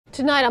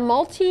Tonight, a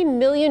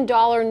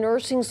multi-million-dollar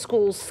nursing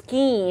school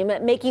scheme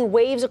making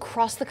waves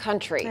across the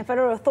country. And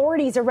federal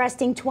authorities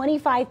arresting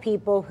 25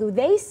 people who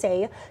they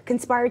say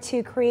conspired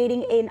to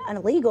creating an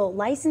illegal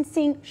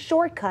licensing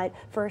shortcut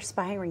for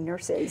aspiring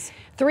nurses.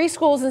 3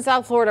 schools in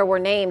South Florida were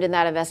named in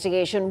that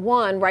investigation,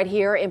 one right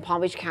here in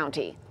Palm Beach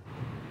County.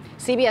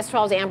 CBS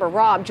 12's Amber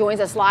Robb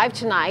joins us live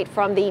tonight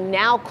from the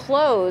now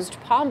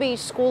closed Palm Beach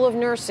School of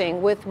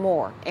Nursing with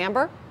more.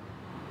 Amber?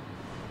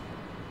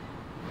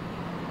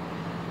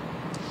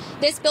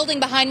 This building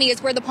behind me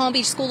is where the Palm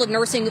Beach School of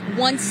Nursing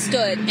once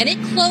stood, and it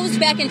closed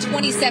back in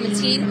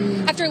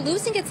 2017 after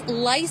losing its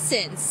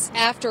license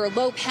after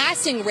low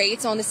passing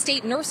rates on the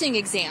state nursing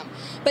exam.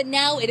 But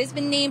now it has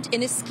been named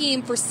in a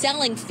scheme for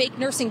selling fake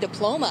nursing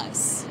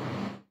diplomas.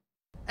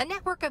 A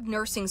network of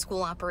nursing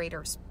school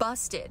operators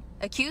busted,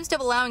 accused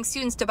of allowing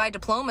students to buy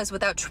diplomas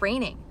without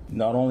training.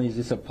 Not only is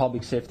this a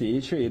public safety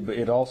issue, but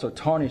it also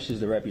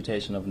tarnishes the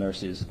reputation of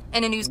nurses.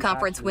 In a news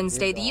conference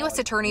Wednesday, the U.S.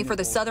 Attorney for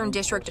the Southern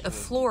District of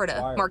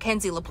Florida,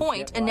 Mackenzie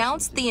LaPointe,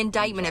 announced the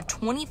indictment of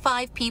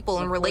 25 people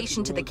in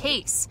relation to the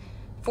case.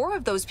 4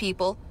 of those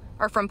people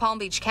are from Palm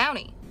Beach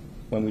County.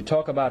 When we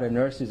talk about a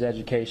nurse's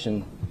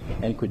education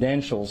and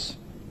credentials,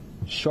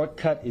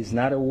 shortcut is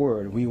not a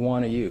word we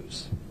want to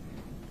use.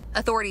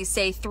 Authorities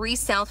say 3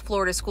 South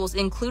Florida schools,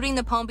 including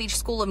the Palm Beach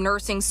School of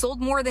Nursing, sold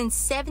more than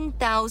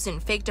 7,000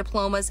 fake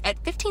diplomas at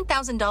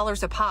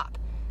 $15,000 a pop,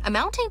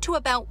 amounting to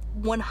about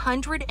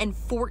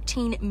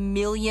 $114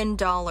 million.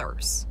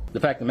 The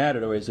fact of the matter,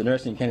 though, is the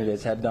nursing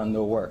candidates have done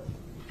no work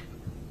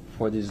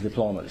for these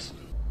diplomas.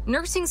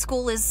 Nursing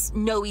school is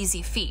no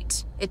easy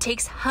feat. It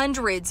takes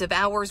hundreds of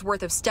hours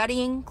worth of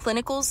studying,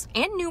 clinicals,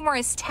 and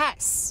numerous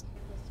tests.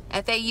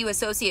 FAU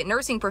Associate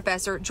Nursing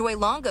Professor Joy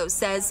Longo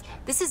says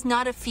this is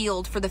not a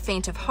field for the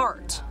faint of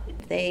heart.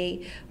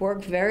 They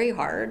work very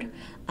hard.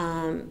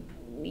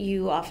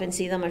 You often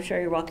see them, I'm sure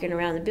you're walking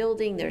around the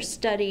building, they're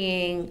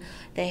studying.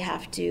 They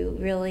have to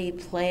really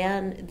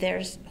plan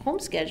their home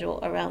schedule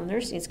around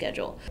nursing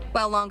schedule.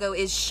 While Longo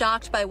is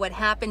shocked by what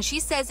happened, she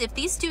says if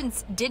these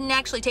students didn't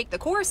actually take the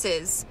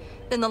courses,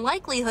 then the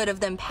likelihood of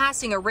them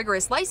passing a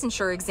rigorous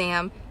licensure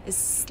exam is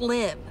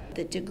slim.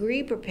 The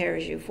degree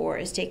prepares you for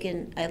is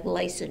taking a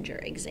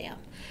licensure exam,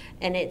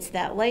 and it's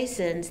that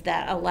license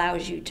that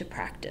allows you to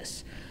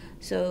practice.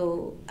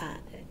 So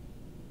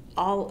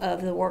all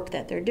of the work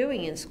that they're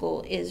doing in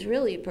school is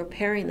really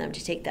preparing them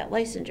to take that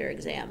licensure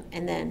exam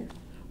and then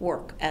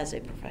work as a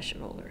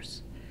professional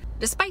nurse.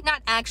 Despite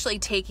not actually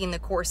taking the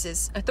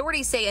courses,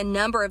 authorities say a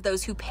number of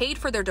those who paid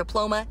for their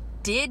diploma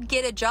did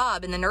get a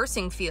job in the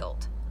nursing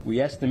field.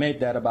 We estimate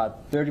that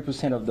about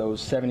 30% of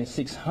those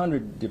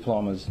 7,600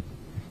 diplomas,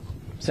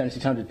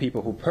 7,600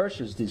 people who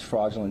purchased these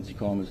fraudulent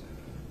diplomas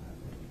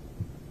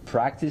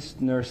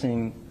practiced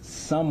nursing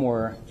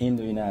somewhere in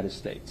the United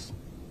States,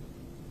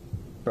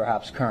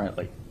 perhaps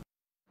currently.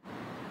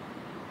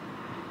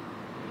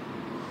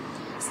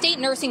 State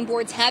nursing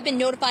boards have been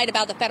notified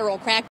about the federal crackdown.